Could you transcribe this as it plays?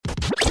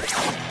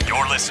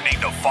listening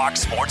to Fox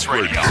Sports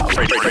Radio.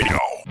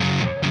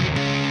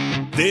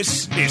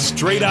 This is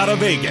Straight Outta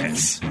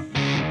Vegas.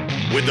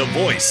 With the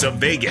voice of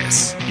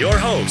Vegas, your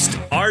host,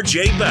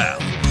 RJ Bell.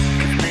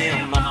 Give me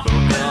a number,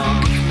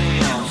 girl. Give me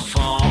your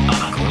phone.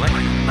 I'm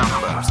collecting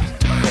numbers.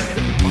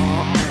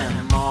 More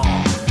and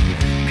more.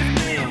 Give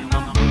me a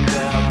number,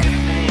 girl. Give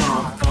me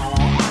your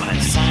phone. I'm a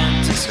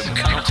scientist of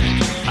counting.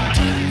 I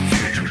tell the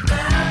future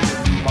better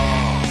and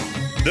more.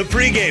 The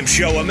pregame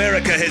show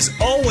America has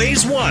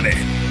always wanted.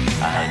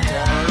 I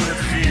tell the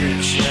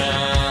future.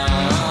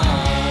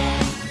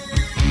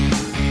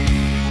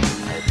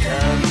 I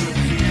tell the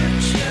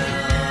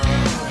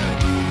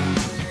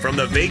future. From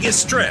the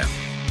Vegas Strip,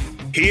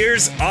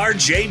 here's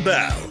RJ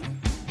Bell.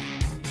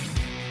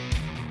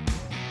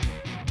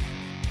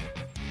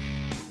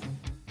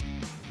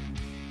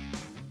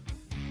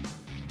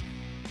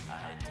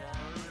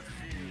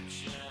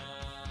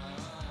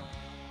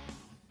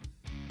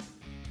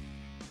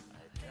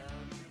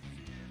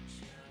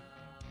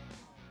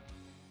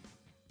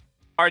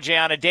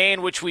 RJ, on a day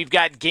in which we've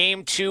got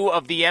Game 2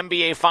 of the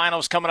NBA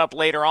Finals coming up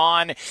later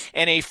on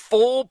and a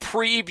full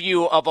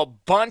preview of a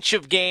bunch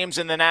of games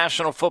in the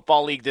National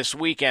Football League this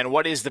weekend.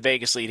 What is the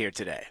Vegas lead here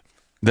today?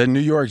 The New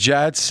York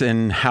Jets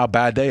and how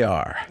bad they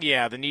are.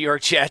 Yeah, the New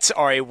York Jets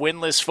are a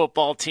winless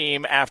football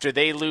team after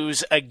they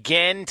lose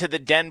again to the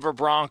Denver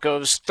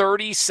Broncos,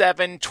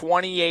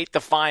 37-28 the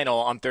final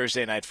on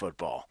Thursday Night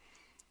Football.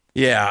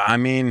 Yeah, I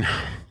mean,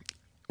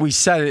 we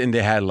said it in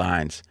the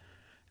headlines.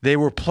 They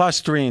were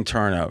 +3 in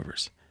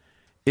turnovers.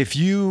 If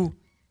you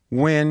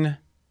win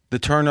the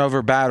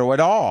turnover battle at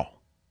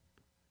all,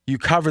 you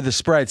cover the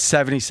spread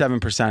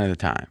 77% of the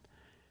time.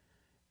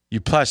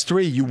 You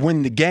 +3, you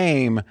win the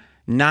game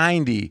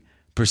 90%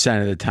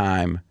 of the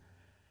time.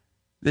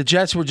 The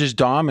Jets were just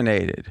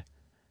dominated.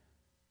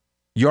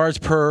 Yards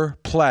per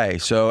play.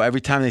 So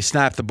every time they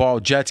snap the ball,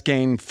 Jets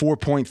gain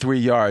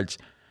 4.3 yards.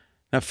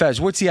 Now,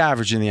 Fez, what's the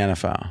average in the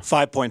NFL?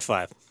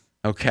 5.5.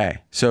 Okay,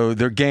 so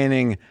they're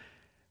gaining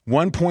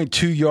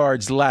 1.2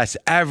 yards less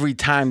every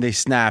time they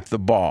snap the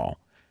ball.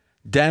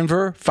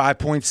 Denver,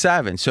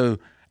 5.7. So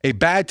a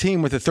bad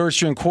team with a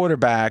third-string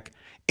quarterback,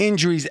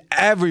 injuries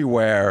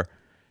everywhere,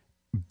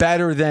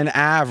 better than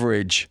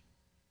average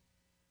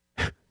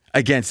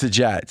against the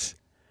Jets.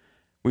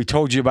 We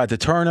told you about the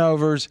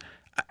turnovers.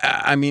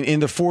 I mean, in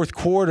the fourth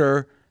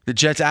quarter, the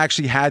Jets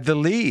actually had the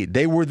lead.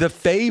 They were the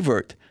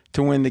favorite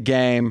to win the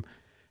game.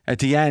 At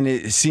the end,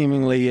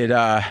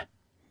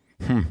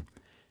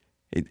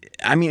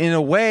 in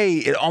a way,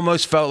 it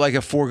almost felt like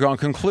a foregone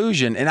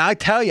conclusion. And I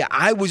tell you,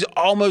 I was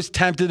almost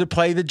tempted to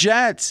play the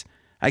Jets.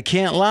 I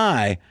can't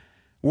lie.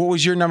 What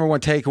was your number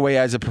one takeaway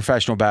as a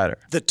professional batter?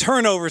 The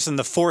turnovers in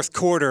the fourth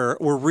quarter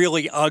were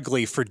really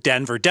ugly for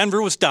Denver.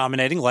 Denver was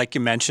dominating, like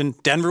you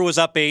mentioned. Denver was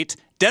up 8.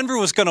 Denver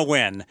was going to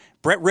win.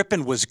 Brett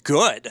Rippon was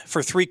good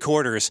for 3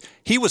 quarters.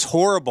 He was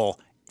horrible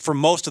for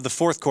most of the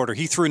fourth quarter.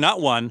 He threw not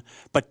 1,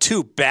 but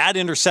 2 bad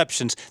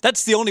interceptions.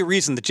 That's the only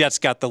reason the Jets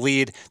got the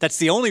lead. That's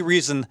the only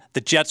reason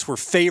the Jets were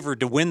favored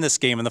to win this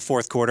game in the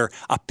fourth quarter.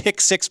 A pick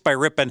 6 by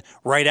Rippon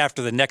right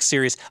after the next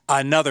series.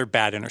 Another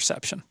bad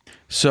interception.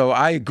 So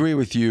I agree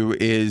with you.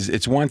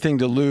 It's one thing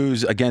to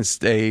lose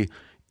against a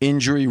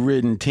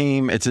injury-ridden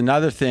team. It's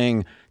another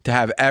thing to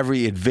have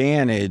every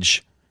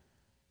advantage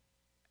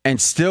and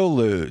still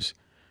lose.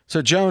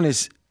 So,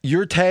 Jonas,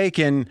 your take,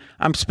 and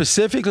I'm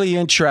specifically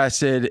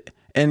interested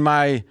in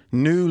my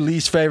new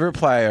least favorite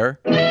player.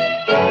 My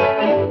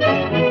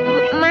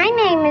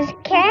name is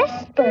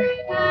Casper.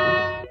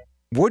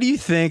 What do you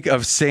think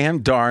of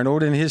Sam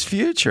Darnold and his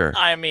future?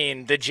 I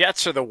mean, the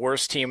Jets are the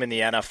worst team in the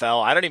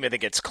NFL. I don't even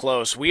think it's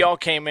close. We all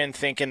came in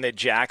thinking that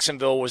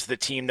Jacksonville was the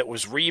team that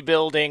was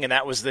rebuilding, and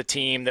that was the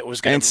team that was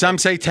going to... And some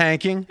say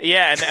tanking.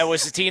 Yeah, and that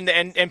was the team,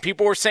 and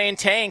people were saying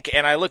tank,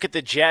 and I look at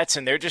the Jets,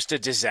 and they're just a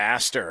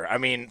disaster. I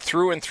mean,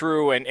 through and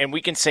through, and we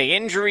can say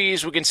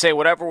injuries, we can say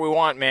whatever we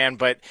want, man,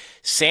 but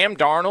Sam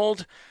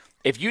Darnold,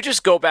 if you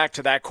just go back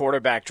to that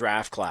quarterback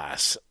draft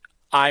class...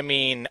 I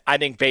mean, I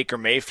think Baker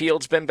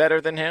Mayfield's been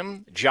better than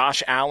him.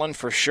 Josh Allen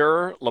for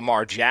sure.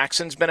 Lamar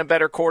Jackson's been a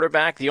better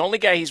quarterback. The only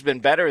guy he's been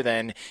better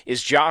than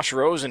is Josh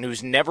Rosen,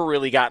 who's never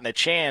really gotten a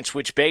chance,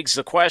 which begs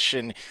the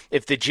question,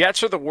 if the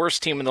Jets are the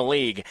worst team in the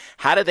league,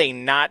 how do they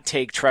not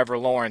take Trevor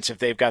Lawrence if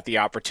they've got the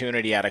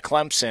opportunity out of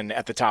Clemson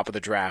at the top of the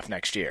draft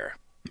next year?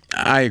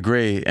 I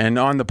agree. And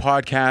on the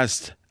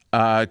podcast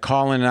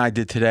Colin and I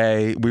did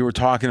today, we were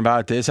talking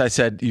about this. I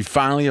said, you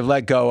finally have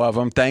let go of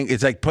him.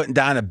 It's like putting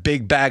down a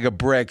big bag of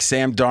bricks.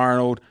 Sam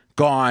Darnold,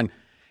 gone.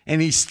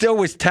 And he still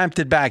was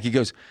tempted back. He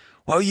goes,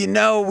 well,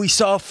 we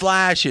saw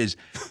flashes.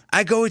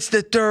 I go, it's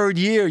the 3rd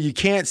year. You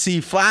can't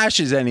see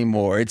flashes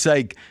anymore. It's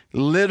like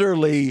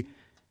literally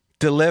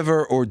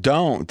deliver or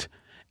don't.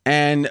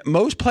 And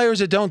most players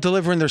that don't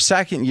deliver in their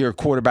second year,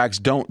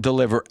 quarterbacks don't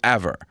deliver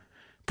ever.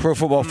 Pro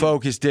Football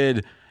Focus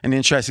did an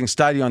interesting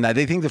study on that.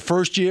 They think the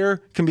first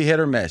year can be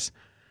hit or miss.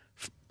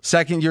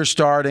 Second year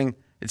starting,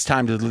 it's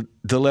time to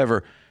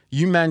deliver.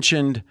 You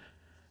mentioned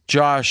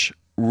Josh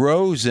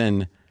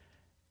Rosen.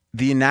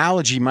 The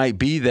analogy might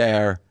be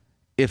there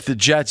if the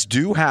Jets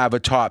do have a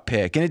top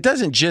pick, and it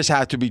doesn't just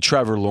have to be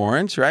Trevor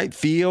Lawrence, right?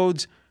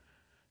 Fields,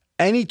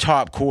 any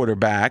top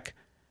quarterback,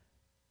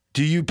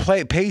 do you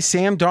pay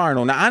Sam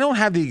Darnold? Now, I don't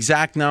have the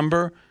exact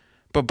number,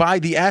 but by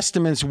the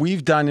estimates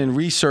we've done in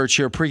research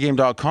here at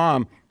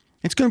pregame.com,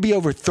 it's going to be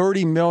over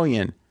 $30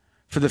 million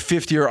for the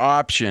fifth-year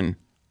option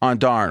on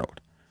Darnold.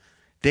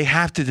 They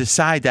have to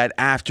decide that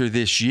after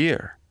this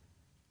year,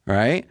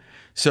 right?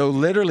 So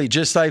literally,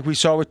 just like we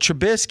saw with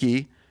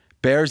Trubisky,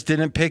 Bears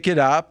didn't pick it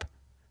up.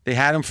 They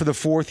had him for the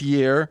fourth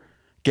year,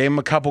 gave him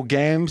a couple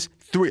games.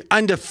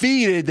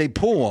 Undefeated, they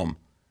pull him.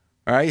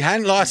 All right,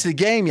 hadn't lost a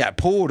game yet,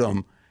 pulled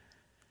him.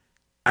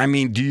 I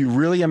mean, do you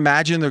really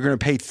imagine they're going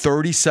to pay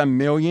 $30-some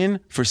million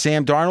for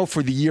Sam Darnold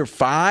for the year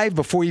 5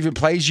 before he even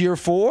plays year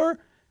 4?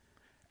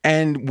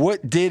 And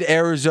what did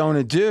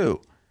Arizona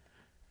do?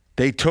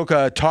 They took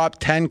a top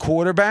 10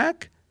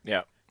 quarterback,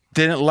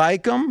 didn't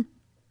like him,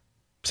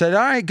 said,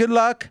 all right, good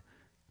luck,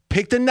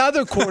 picked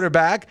another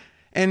quarterback,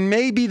 and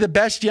maybe the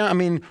best young, I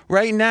mean,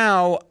 right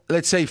now,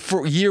 let's say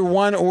for year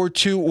 1 or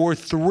 2 or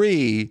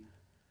 3,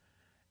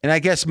 and I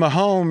guess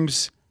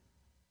Mahomes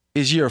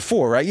is year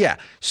 4, right? Yeah.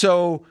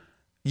 So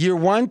year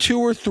 1, 2,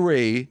 or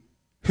 3,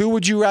 who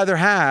would you rather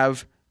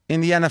have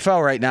in the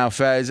NFL right now,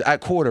 Fez,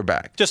 at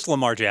quarterback? Just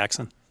Lamar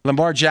Jackson.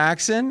 Lamar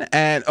Jackson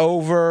and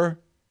over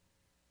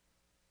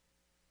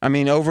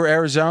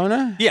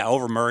Arizona? Yeah,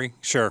 over Murray,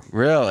 sure.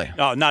 Really?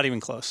 Oh, not even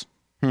close.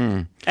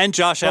 And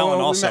Josh Allen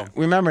also.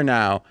 Remember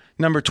now,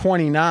 number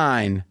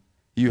 29,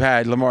 you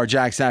had Lamar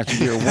Jackson after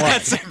year 1.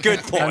 That's a good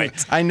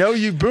point. I know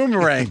you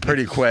boomerang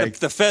pretty quick.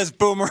 The Fez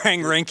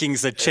boomerang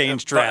rankings that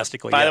changed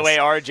drastically. By the way,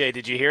 RJ,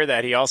 did you hear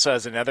that? He also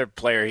has another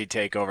player he'd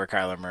take over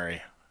Kyler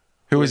Murray.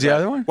 Who was the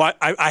other one? Well,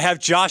 I have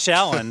Josh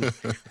Allen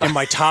in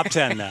my top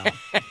 10 now.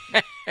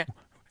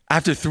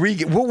 After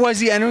 3, what was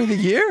he entering the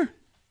year?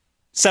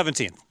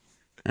 17th.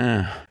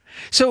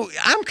 So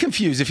I'm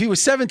confused. If he was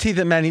 17th,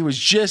 it meant he was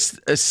just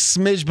a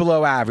smidge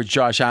below average,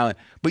 Josh Allen.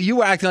 But you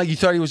were acting like you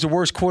thought he was the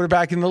worst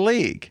quarterback in the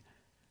league.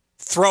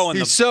 Throwing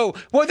the...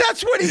 Well,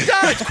 that's what he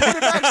does.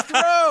 Quarterbacks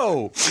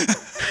throw.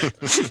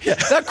 Yeah,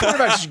 that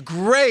quarterback's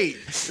great,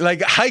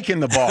 like hiking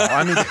the ball.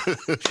 I mean,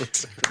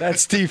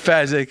 that's Steve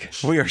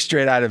Fezzik. We are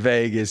straight out of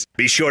Vegas.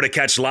 Be sure to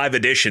catch live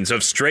editions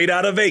of Straight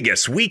Outta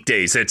Vegas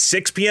weekdays at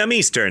 6 p.m.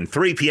 Eastern,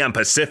 3 p.m.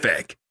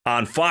 Pacific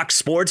on Fox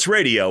Sports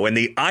Radio and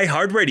the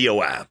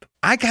iHeartRadio app.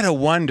 I got to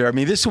wonder, I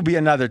mean, this will be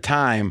another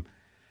time,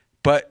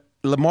 but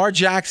Lamar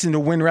Jackson to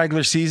win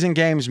regular season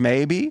games,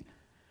 maybe?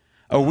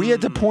 Are we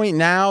at the point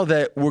now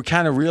that we're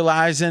kind of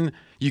realizing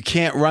you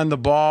can't run the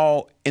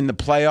ball in the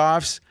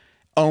playoffs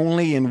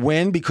only and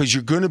win because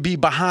you're going to be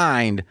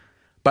behind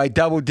by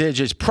double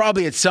digits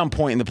probably at some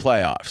point in the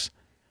playoffs?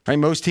 Right?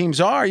 Most teams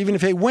are, even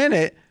if they win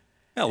it.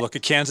 Yeah, look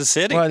at Kansas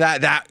City. Well,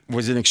 that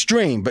was an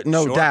extreme, but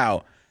no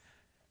doubt.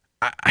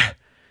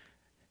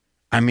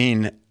 I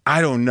mean,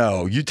 I don't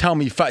know. You tell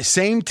me,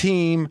 same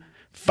team,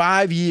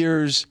 5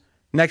 years,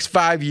 next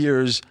 5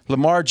 years,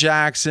 Lamar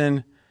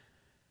Jackson.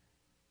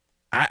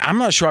 I'm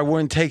not sure I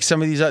wouldn't take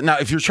some of these. Now,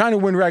 if you're trying to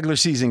win regular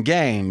season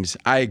games,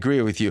 I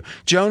agree with you.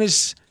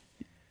 Jonas,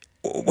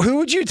 who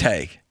would you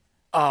take?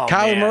 Oh,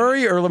 Kyler man.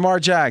 Murray or Lamar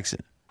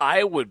Jackson?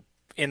 I would,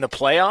 in the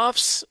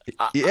playoffs?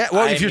 Yeah,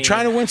 well, if you're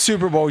trying to win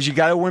Super Bowls, you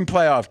got to win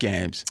playoff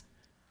games.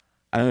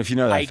 I don't know if you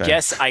know that.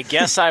 I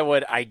guess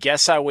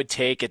I would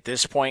take at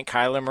this point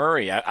Kyler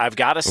Murray. I've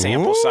got a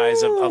sample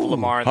size of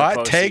Lamar in the postseason.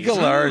 Hot take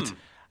alert.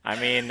 I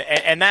mean,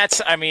 and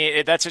that's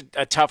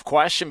a tough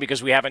question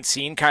because we haven't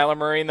seen Kyler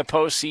Murray in the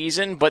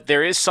postseason, but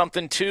there is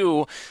something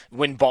too.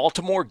 When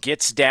Baltimore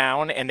gets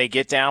down and they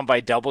get down by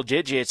double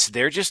digits,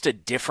 they're just a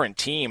different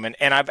team.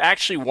 And I've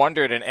actually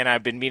wondered, and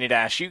I've been meaning to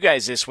ask you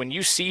guys this, when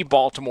you see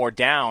Baltimore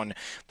down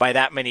by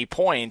that many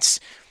points,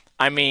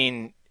 I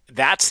mean,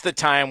 that's the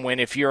time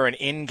when if you're an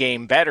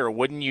in-game bettor,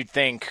 wouldn't you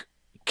think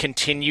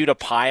continue to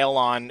pile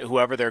on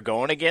whoever they're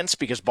going against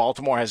because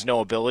Baltimore has no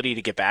ability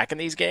to get back in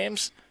these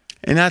games?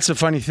 And that's the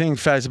funny thing,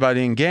 Fez, about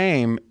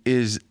in-game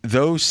is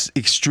those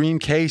extreme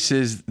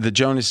cases that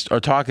Jonas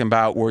are talking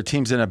about where a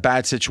team's in a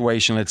bad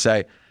situation, let's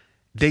say,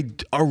 they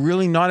are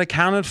really not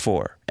accounted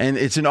for. And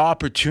it's an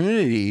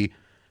opportunity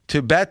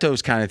to bet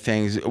those kind of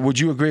things. Would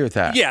you agree with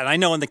that? Yeah, and I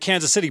know in the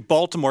Kansas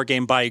City-Baltimore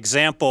game, by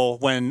example,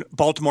 when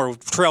Baltimore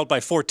trailed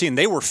by 14,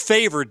 they were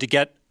favored to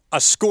get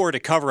a score to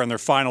cover on their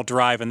final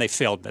drive, and they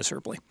failed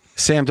miserably.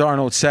 Sam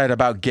Darnold said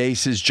about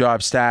Gase's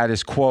job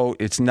status, quote,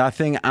 "It's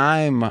nothing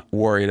I'm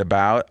worried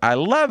about. I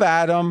love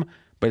Adam,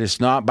 but it's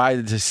not by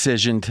the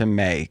decision to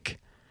make."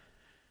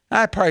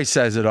 That probably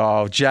says it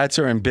all. Jets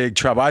are in big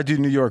trouble. I do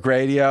New York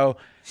radio.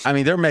 I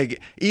mean, they're making,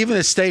 even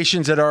the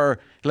stations that are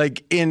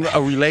like in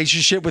a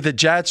relationship with the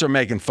Jets are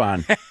making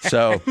fun.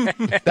 So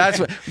that's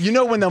what,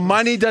 when the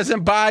money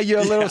doesn't buy you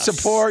a little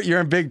support, you're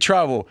in big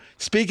trouble.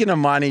 Speaking of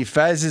money,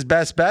 Fez's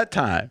best bet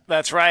time.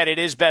 That's right. It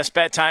is best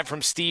bet time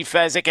from Steve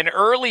Fezzik, an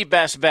early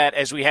best bet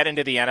as we head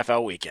into the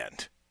NFL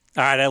weekend.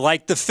 All right, I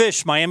like the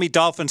fish. Miami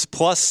Dolphins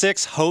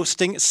 +6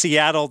 hosting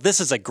Seattle.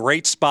 This is a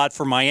great spot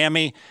for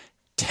Miami.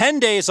 10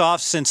 days off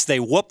since they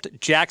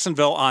whooped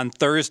Jacksonville on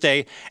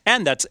Thursday,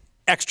 and that's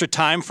extra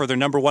time for their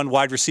number one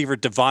wide receiver,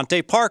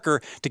 Devontae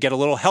Parker, to get a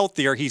little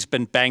healthier. He's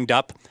been banged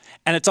up.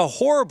 And it's a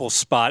horrible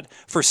spot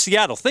for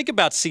Seattle. Think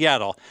about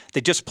Seattle.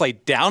 They just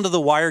played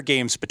down-to-the-wire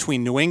games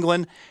between New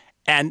England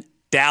and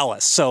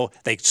Dallas. So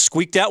they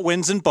squeaked out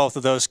wins in both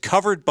of those,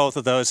 covered both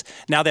of those.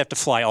 Now they have to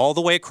fly all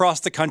the way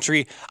across the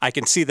country. I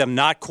can see them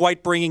not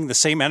quite bringing the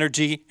same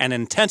energy and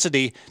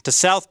intensity to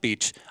South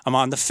Beach. I'm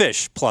on the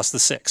Fish plus the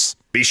 6.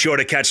 Be sure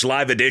to catch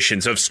live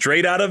editions of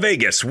Straight Outta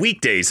Vegas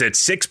weekdays at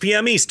 6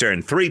 p.m.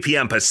 Eastern, 3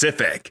 p.m.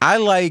 Pacific. I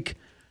like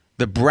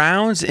the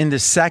Browns in the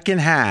second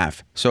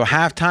half, so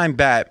halftime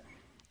bet,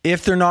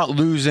 if they're not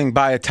losing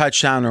by a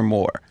touchdown or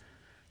more.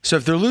 So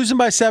if they're losing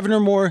by 7 or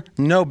more,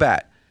 no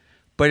bet.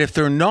 But if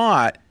they're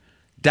not,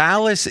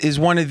 Dallas is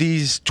one of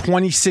these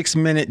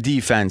 26-minute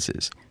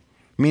defenses,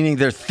 meaning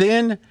they're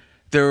thin,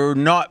 they're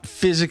not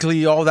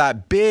physically all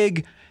that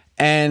big,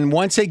 and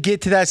once they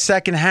get to that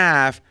second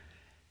half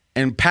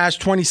and past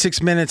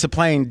 26 minutes of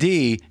playing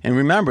D, and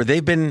remember,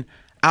 they've been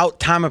out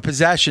time of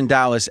possession,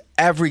 Dallas,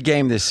 every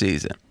game this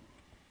season.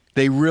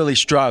 They really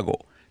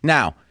struggle.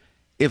 Now,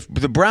 if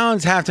the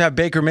Browns have to have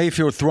Baker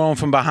Mayfield throwing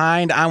from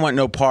behind, I want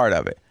no part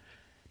of it.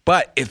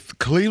 But if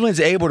Cleveland's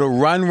able to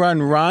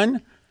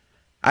run,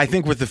 I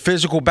think with the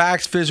physical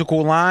backs,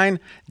 physical line,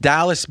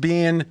 Dallas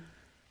being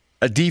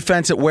a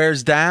defense that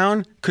wears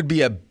down, could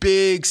be a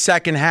big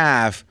second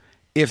half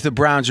if the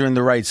Browns are in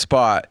the right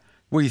spot.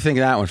 What do you think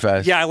of that one,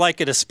 Fez? Yeah, I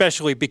like it,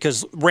 especially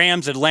because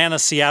Rams, Atlanta,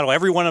 Seattle,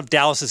 every one of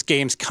Dallas's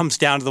games comes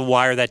down to the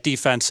wire. That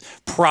defense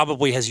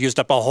probably has used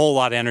up a whole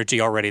lot of energy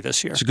already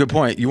this year. It's a good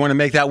point. You want to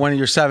make that one of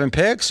your 7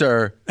 picks,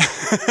 or?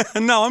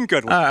 No, I'm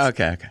good with it.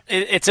 Okay.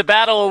 It's a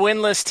battle of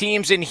winless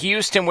teams in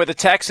Houston where the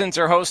Texans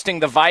are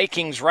hosting the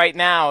Vikings right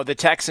now. The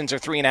Texans are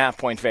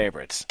 3.5-point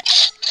favorites.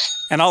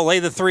 And I'll lay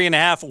the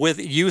 3.5 with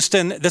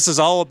Houston. This is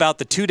all about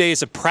the 2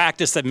 days of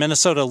practice that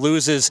Minnesota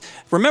loses.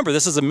 Remember,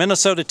 this is a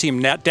Minnesota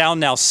team down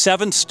now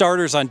 7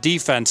 starters on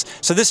defense.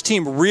 So this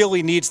team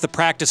really needs the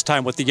practice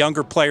time with the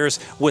younger players.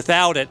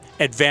 Without it,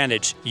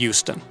 advantage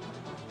Houston.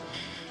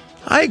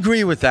 I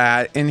agree with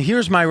that. And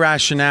here's my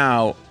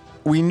rationale.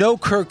 We know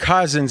Kirk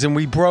Cousins,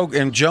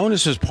 and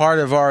Jonas was part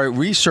of our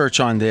research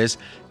on this.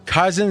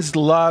 Cousins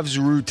loves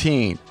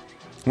routine.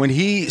 When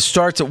he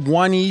starts at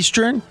 1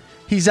 Eastern,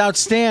 he's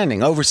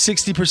outstanding, over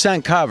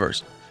 60%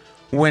 covers.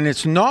 When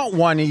it's not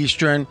 1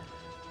 Eastern,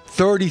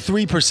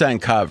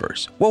 33%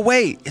 covers. Well,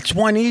 wait, it's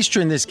 1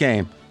 Eastern this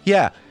game.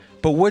 Yeah,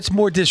 but what's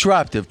more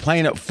disruptive,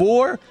 playing at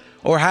 4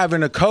 or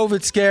having a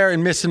COVID scare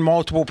and missing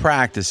multiple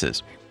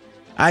practices?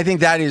 I think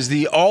that is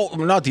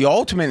not the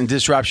ultimate in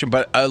disruption,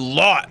 but a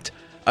lot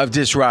of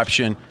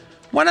disruption.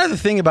 One other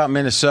thing about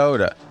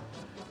Minnesota,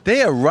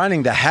 they are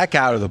running the heck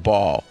out of the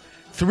ball.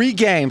 3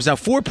 games, now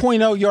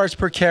 4.0 yards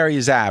per carry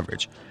is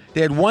average. They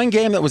had 1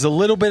 game that was a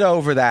little bit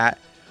over that,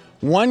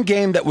 1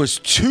 game that was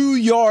 2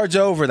 yards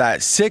over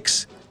that,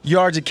 6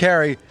 yards a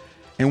carry,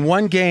 and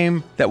 1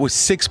 game that was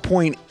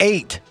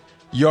 6.8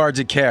 yards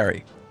a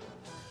carry.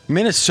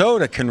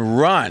 Minnesota can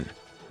run.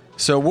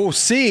 So we'll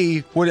see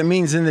what it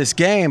means in this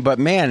game, but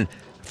man,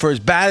 for as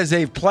bad as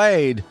they've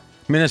played,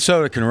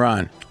 Minnesota can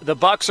run. The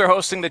Bucks are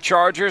hosting the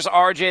Chargers.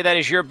 RJ, that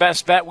is your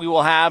best bet we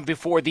will have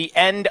before the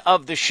end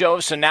of the show.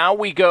 So now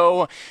we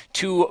go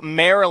to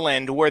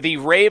Maryland, where the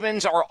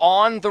Ravens are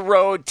on the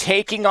road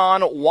taking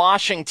on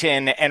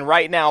Washington. And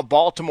right now,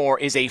 Baltimore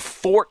is a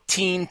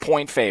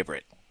 14-point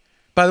favorite.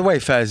 By the way,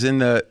 Fez, in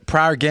the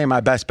prior game, my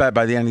best bet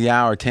by the end of the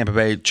hour, Tampa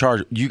Bay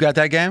Chargers. You got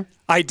that game?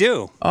 I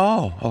do.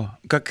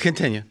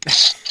 Continue.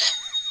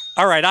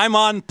 All right, I'm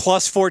on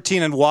plus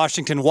 14 in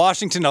Washington.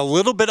 Washington a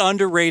little bit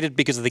underrated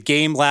because of the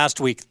game last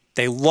week.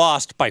 They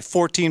lost by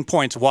 14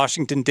 points,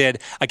 Washington did,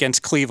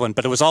 against Cleveland.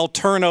 But it was all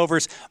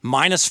turnovers,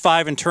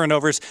 -5 in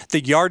turnovers. The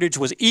yardage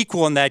was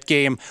equal in that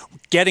game,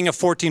 getting a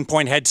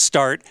 14-point head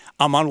start.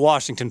 I'm on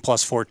Washington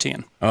plus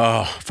 14.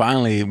 Oh,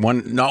 finally,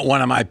 not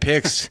one of my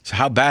picks. So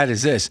how bad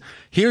is this?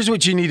 Here's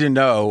what you need to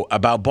know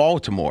about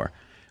Baltimore.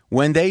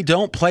 When they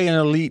don't play an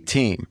elite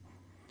team,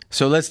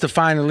 so let's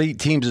define elite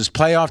teams as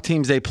playoff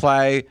teams they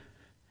play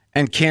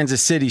and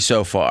Kansas City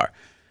so far.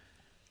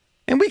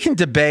 And we can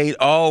debate,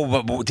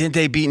 but didn't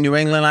they beat New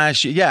England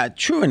last year? Yeah,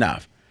 true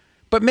enough.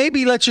 But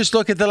maybe let's just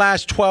look at the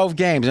last 12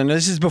 games. And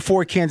this is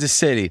before Kansas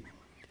City.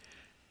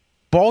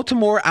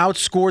 Baltimore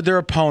outscored their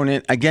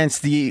opponent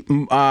against the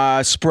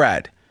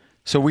spread.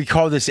 So we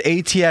call this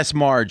ATS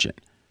margin.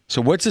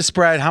 So what's the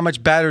spread? How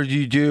much better do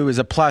you do is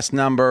a plus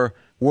number,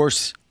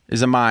 worse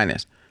is a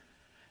minus.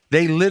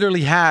 They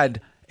literally had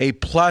a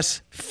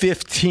plus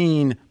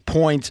 15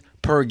 points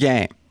per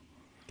game.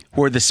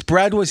 Where the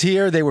spread was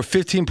here, they were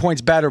 15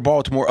 points better,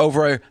 Baltimore,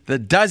 over the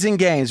dozen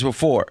games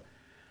before.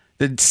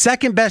 The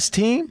second best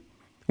team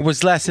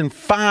was less than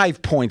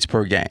 5 points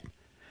per game.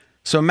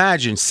 So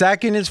imagine,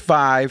 second is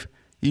 5.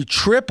 You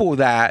triple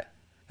that,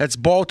 that's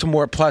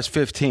Baltimore plus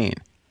 15.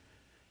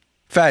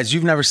 Fez,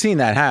 you've never seen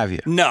that, have you?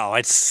 No,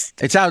 it's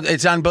out.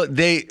 It's on.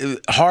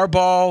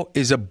 Harbaugh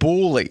is a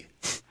bully,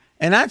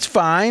 and that's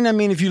fine. I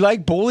mean, if you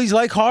like bullies,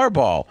 like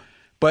Harbaugh.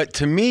 But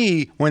to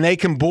me, when they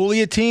can bully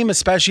a team,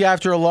 especially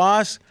after a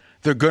loss,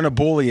 they're going to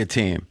bully a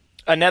team.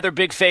 Another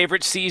big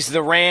favorite sees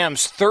the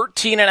Rams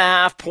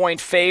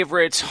 13.5-point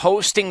favorites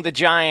hosting the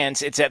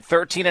Giants. It's at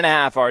 13.5,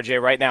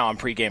 RJ, right now on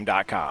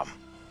pregame.com.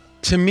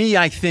 To me,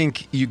 I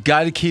think you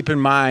got to keep in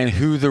mind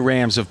who the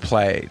Rams have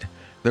played.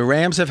 The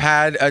Rams have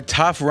had a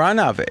tough run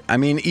of it. I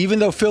mean, even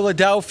though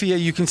Philadelphia,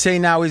 you can say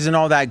now isn't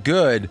all that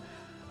good,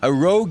 a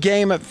road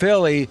game at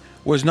Philly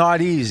was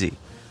not easy.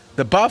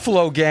 The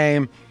Buffalo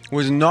game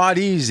was not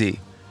easy,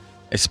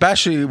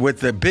 especially with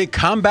the big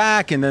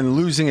comeback and then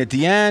losing at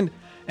the end.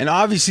 And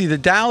obviously the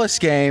Dallas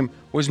game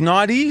was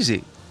not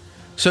easy.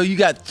 So you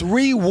got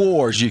 3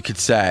 wars, you could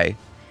say.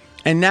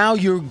 And now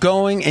you're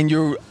going and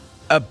you're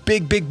a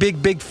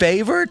big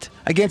favorite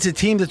against a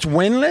team that's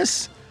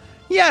winless.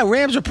 Yeah,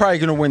 Rams are probably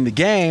going to win the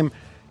game.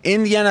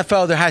 In the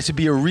NFL, there has to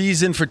be a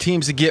reason for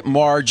teams to get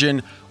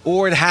margin,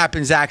 or it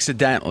happens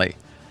accidentally.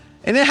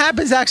 And it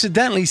happens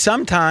accidentally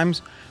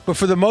sometimes, but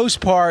for the most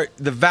part,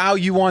 the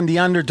value on the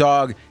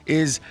underdog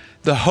is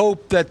the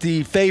hope that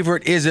the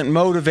favorite isn't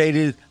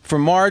motivated for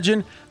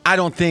margin. I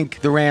don't think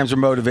the Rams are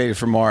motivated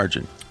for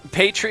margin.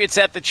 Patriots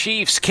at the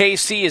Chiefs.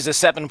 KC is a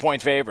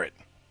 7-point favorite.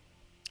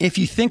 If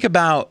you think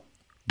about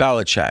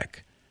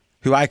Belichick,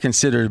 who I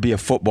consider to be a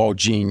football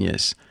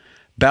genius,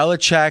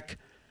 Belichick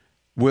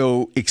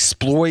will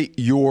exploit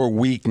your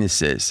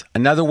weaknesses.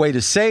 Another way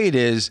to say it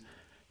is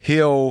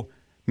he'll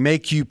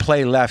make you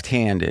play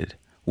left-handed.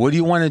 What do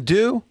you want to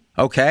do?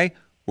 Okay,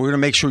 we're going to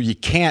make sure you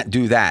can't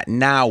do that.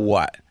 Now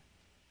what?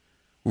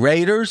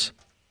 Raiders,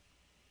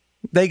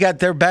 they got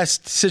their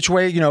best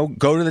situated,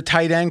 go to the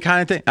tight end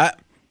kind of thing.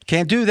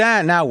 Can't do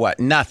that. Now what?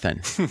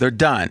 Nothing. They're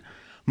done.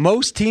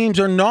 Most teams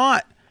are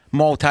not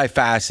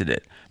multifaceted.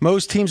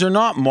 Most teams are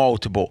not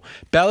multiple.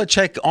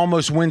 Belichick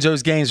almost wins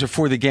those games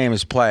before the game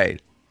is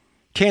played.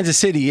 Kansas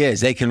City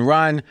is. They can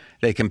run.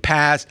 They can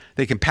pass.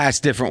 They can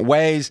pass different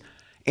ways.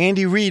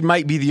 Andy Reid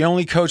might be the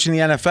only coach in the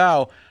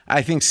NFL,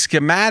 I think,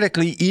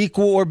 schematically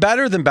equal or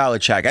better than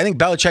Belichick. I think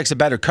Belichick's a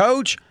better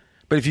coach,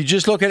 but if you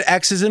just look at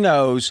X's and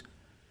O's,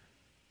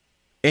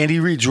 Andy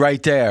Reid's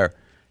right there.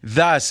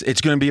 Thus,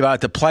 it's going to be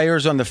about the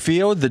players on the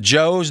field, the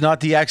Joes, not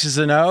the X's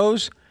and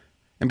O's.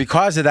 And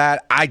because of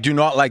that, I do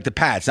not like the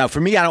Pats. Now,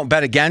 for me, I don't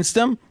bet against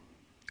them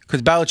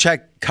because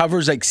Belichick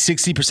covers like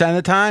 60% of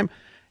the time.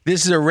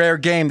 This is a rare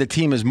game. The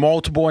team is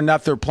multiple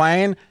enough they're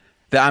playing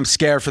that I'm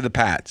scared for the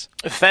Pats.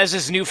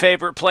 Fez's new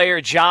favorite player,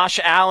 Josh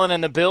Allen,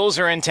 and the Bills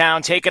are in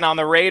town taking on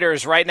the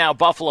Raiders. Right now,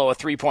 Buffalo, a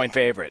 3-point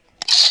favorite.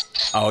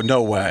 Oh,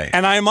 no way.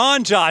 And I'm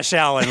on Josh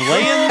Allen,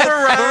 laying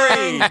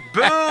the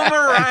 3.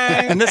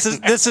 Boomerang. And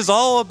this is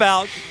all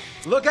about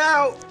Look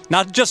out.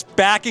 not just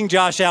backing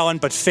Josh Allen,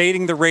 but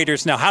fading the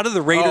Raiders. Now, how do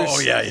the Raiders?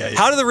 Oh, yeah.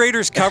 How do the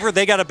Raiders cover?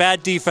 They got a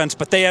bad defense,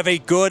 but they have a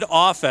good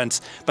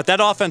offense. But that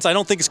offense, I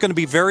don't think it's going to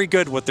be very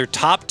good with their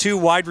top 2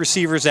 wide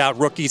receivers out,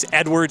 rookies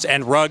Edwards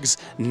and Ruggs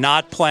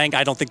not playing.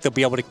 I don't think they'll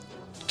be able to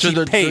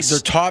keep pace. The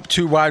top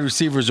 2 wide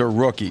receivers are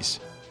rookies.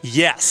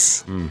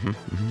 Yes.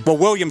 Well,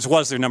 Williams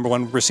was their number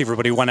 1 receiver,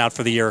 but he went out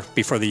for the year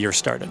before the year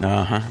started.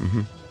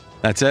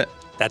 That's it?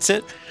 That's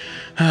it.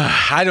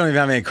 I don't even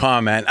have any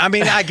comment. I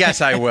mean, I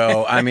guess I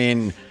will. I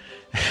mean,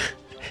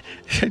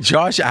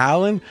 Josh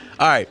Allen?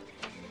 All right.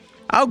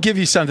 I'll give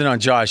you something on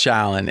Josh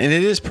Allen, and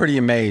it is pretty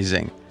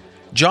amazing.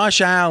 Josh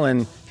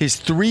Allen, his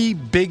 3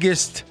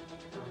 biggest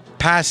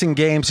passing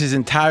games his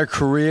entire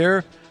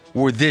career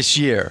were this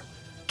year.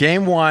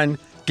 Game 1,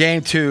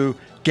 Game 2,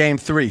 Game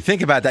 3.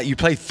 Think about that. You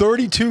play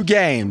 32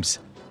 games.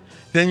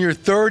 Then your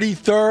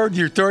 33rd,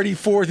 your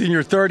 34th, and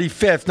your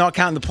 35th, not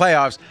counting the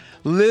playoffs,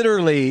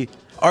 literally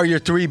are your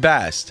 3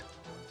 best.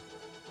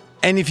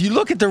 And if you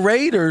look at the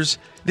Raiders,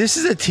 this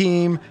is a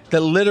team that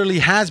literally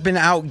has been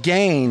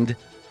outgained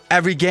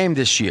every game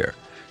this year.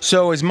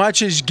 So as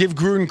much as give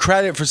Gruden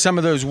credit for some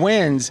of those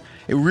wins,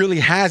 it really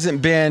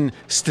hasn't been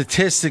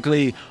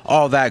statistically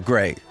all that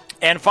great.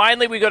 And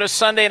finally, we go to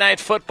Sunday Night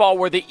Football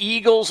where the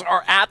Eagles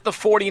are at the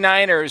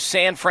 49ers.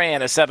 San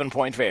Fran, a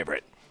 7-point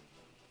favorite.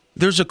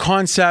 There's a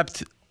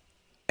concept,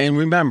 and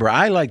remember,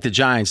 I liked the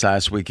Giants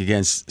last week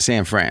against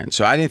San Fran,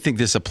 so I didn't think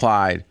this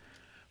applied.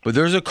 But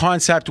there's a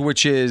concept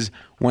which is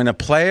when a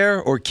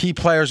player or key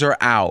players are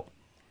out,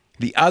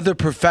 the other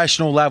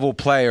professional level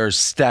players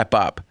step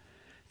up.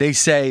 They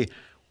say,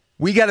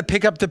 we got to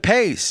pick up the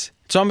pace.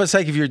 It's almost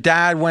like if your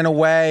dad went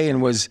away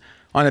and was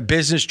on a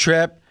business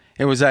trip,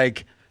 it was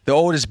like the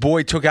oldest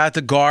boy took out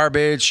the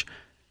garbage,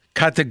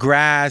 cut the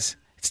grass.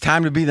 It's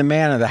time to be the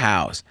man of the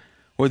house.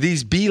 Or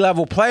these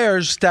B-level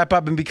players step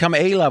up and become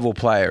A-level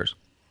players.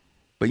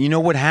 But you know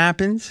what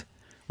happens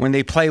when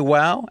they play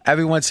well?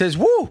 Everyone says,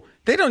 woo,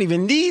 they don't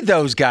even need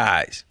those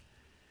guys.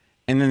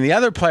 And then the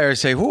other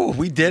players say, woo,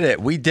 we did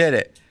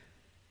it.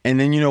 And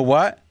then you know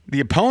what? The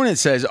opponent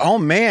says, oh,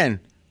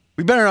 man,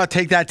 we better not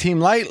take that team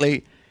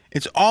lightly.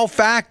 It's all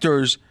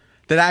factors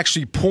that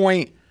actually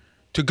point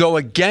to go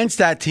against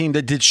that team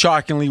that did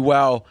shockingly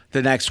well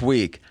the next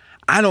week.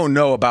 I don't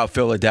know about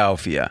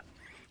Philadelphia.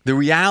 The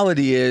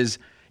reality is,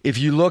 if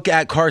you look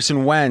at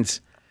Carson Wentz,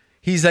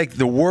 he's like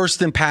the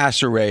worst in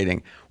passer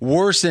rating,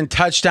 worst in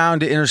touchdown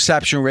to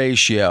interception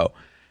ratio.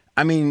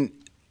 I mean,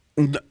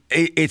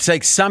 it's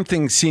like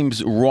something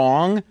seems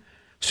wrong,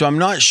 So I'm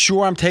not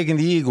sure I'm taking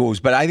the Eagles,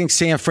 but I think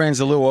San Fran's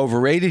a little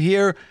overrated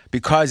here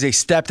because they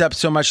stepped up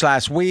so much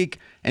last week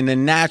and the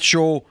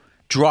natural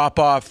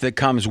drop-off that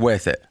comes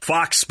with it.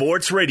 Fox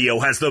Sports Radio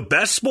has the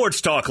best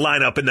sports talk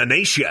lineup in the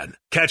nation.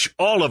 Catch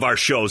all of our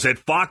shows at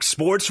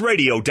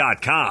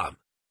foxsportsradio.com.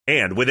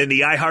 And within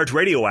the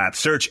iHeartRadio app,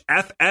 search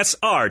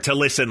FSR to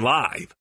listen live.